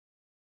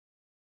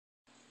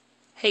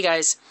Hey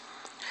guys,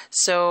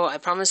 so I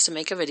promised to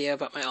make a video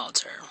about my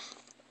altar,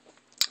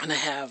 and I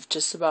have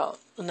just about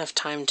enough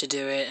time to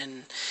do it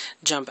and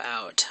jump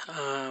out.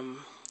 I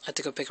have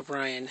to go pick up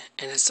Ryan,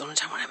 and it's the only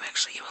time when I'm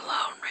actually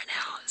alone right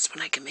now. It's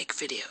when I can make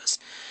videos.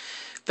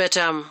 But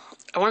I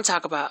want to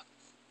talk about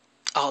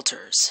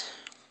altars,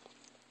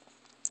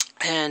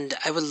 and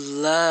I would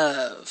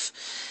love,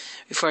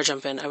 before I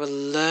jump in, I would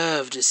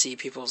love to see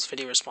people's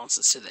video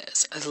responses to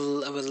this. I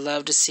would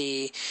love to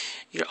see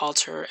your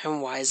altar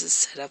and why is it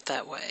set up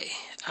that way.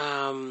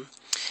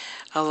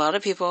 A lot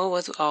of people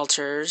with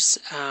altars,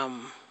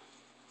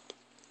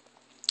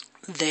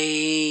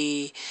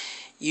 they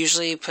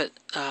usually put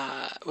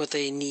what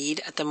they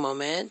need at the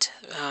moment.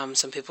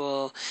 Some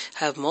people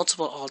have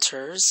multiple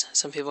altars.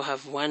 Some people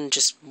have one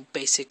just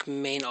basic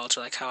main altar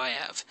like how I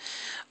have.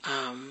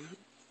 And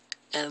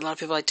a lot of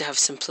people like to have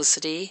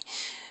simplicity.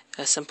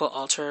 A simple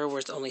altar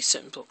with only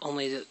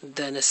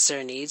the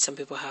necessary needs. Some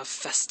people have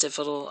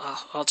festival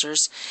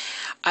altars.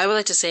 I would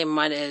like to say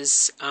mine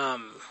is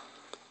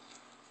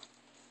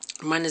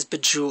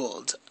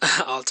bejeweled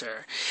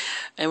altar.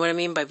 And what I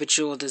mean by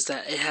bejeweled is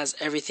that it has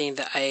everything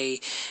that I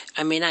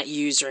may not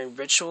use during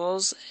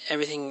rituals,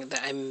 everything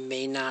that I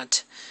may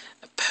not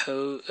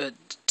oppose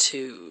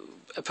to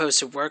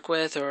work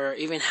with, or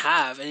even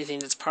have anything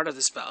that's part of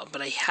the spell,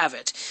 but I have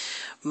it.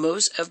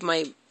 Most of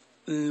my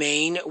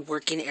main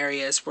working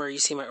areas where you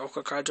see my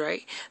oracle cards,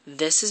 right?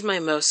 This is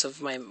most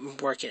of my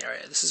working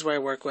area. This is where I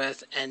work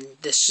with, and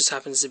this just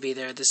happens to be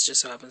there. This just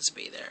so happens to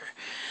be there.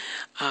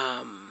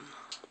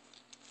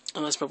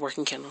 Unless my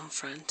working candle in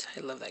front.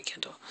 I love that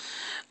candle.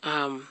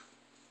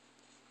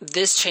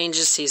 This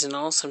changes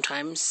seasonal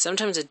sometimes.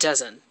 Sometimes it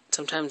doesn't.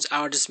 Sometimes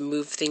I'll just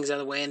move things out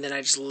of the way and then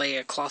I just lay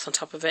a cloth on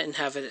top of it and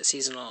have it at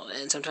seasonal.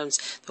 And sometimes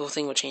the whole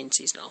thing will change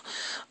seasonal.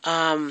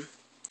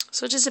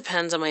 So it just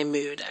depends on my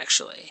mood,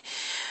 actually.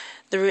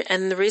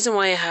 The reason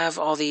why I have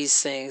all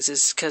these things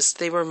is because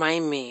they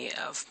remind me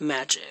of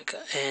magic,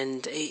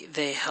 and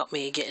they help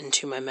me get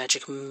into my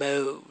magic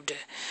mode.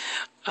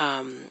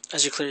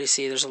 As you clearly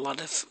see, there's a lot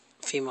of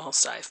female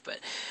stuff, but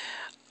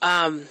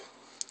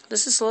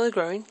this is slowly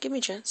growing. Give me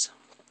a chance.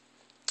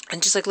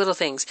 And just like little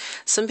things,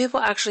 some people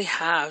actually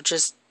have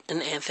just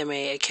an antheme,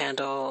 a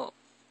candle,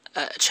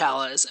 a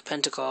chalice, a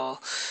pentacle,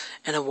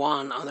 and a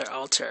wand on their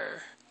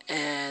altar.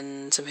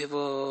 And some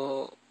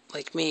people,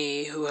 like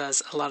me, who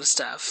has a lot of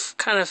stuff,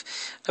 kind of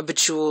a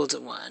bejeweled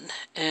one.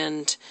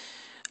 And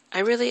I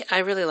really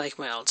like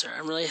my altar.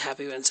 I'm really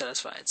happy and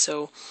satisfied.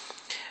 So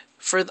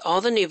for all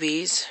the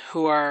newbies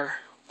who are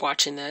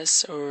watching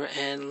this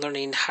and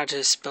learning how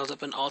to build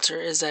up an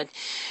altar, is that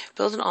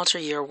build an altar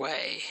your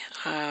way.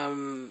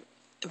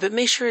 But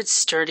make sure it's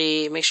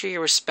sturdy. Make sure you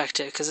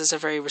respect it, because it's a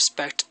very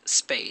respect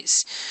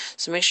space.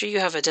 So make sure you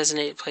have a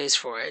designated place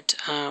for it.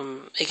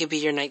 It could be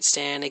your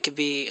nightstand. It could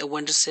be a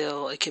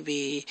windowsill. It could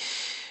be,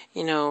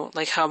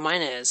 like how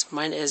mine is.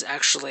 Mine is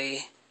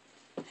actually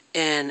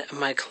in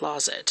my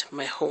closet.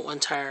 My whole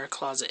entire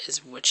closet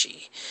is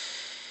witchy.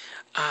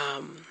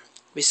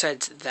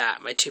 Besides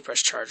that, my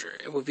toothbrush charger.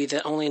 It would be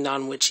the only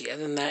non-witchy.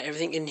 Other than that,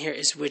 everything in here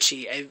is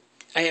witchy.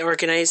 I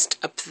organized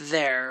up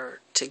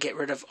there to get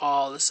rid of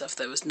all the stuff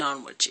that was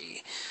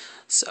non-witchy.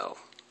 So,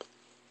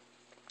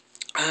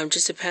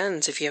 just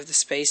depends. If you have the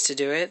space to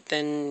do it,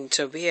 then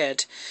so be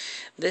it.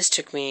 This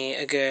took me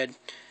a good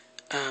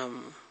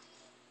 10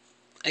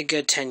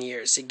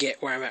 years to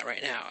get where I'm at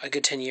right now. A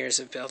good 10 years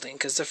of building.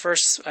 Because I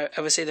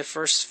would say the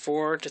first 3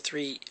 or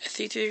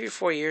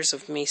 4 years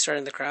of me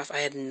starting the craft, I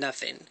had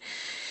nothing.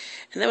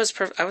 And I was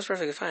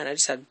perfectly fine. I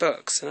just had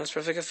books, and I was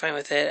perfectly fine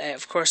with it.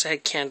 Of course, I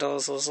had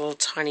candles, those little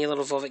tiny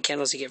little velvet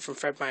candles you get from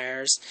Fred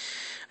Meyer's.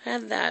 I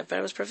had that, but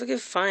I was perfectly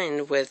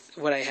fine with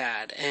what I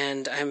had,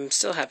 and I'm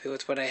still happy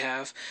with what I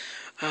have.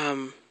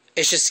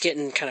 It's just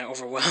getting kind of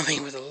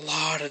overwhelming with a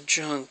lot of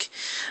junk.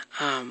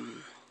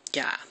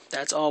 Yeah,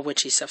 that's all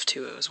witchy stuff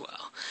too as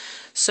well.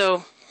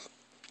 So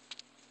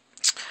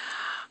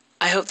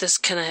I hope this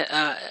kind of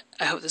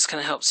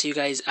helps you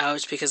guys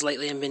out, because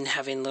lately I've been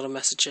having little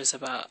messages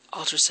about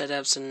altar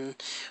setups and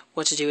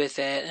what to do with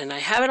it, and I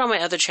have it on my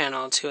other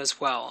channel too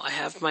as well. I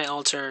have my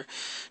altar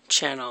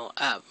channel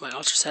up, my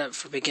altar setup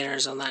for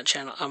beginners on that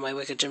channel, on my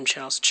Wiccagemsdiary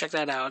channel. So check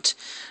that out.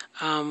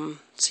 So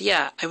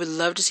yeah, I would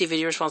love to see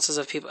video responses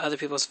of other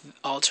people's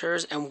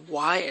altars and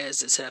why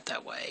is it set up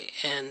that way,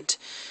 and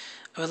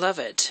I would love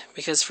it,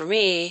 because for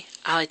me,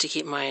 I like to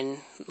keep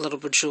mine a little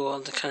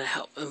bejeweled to kind of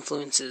help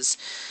influences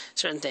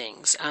certain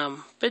things.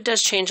 But it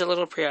does change a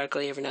little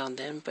periodically every now and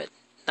then, but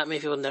not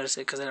many people notice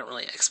it because I don't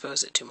really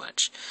expose it too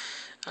much.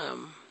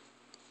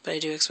 But I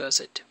do expose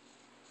it.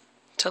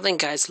 Till then,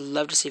 guys,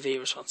 love to see video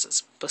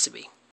responses. Blessed be.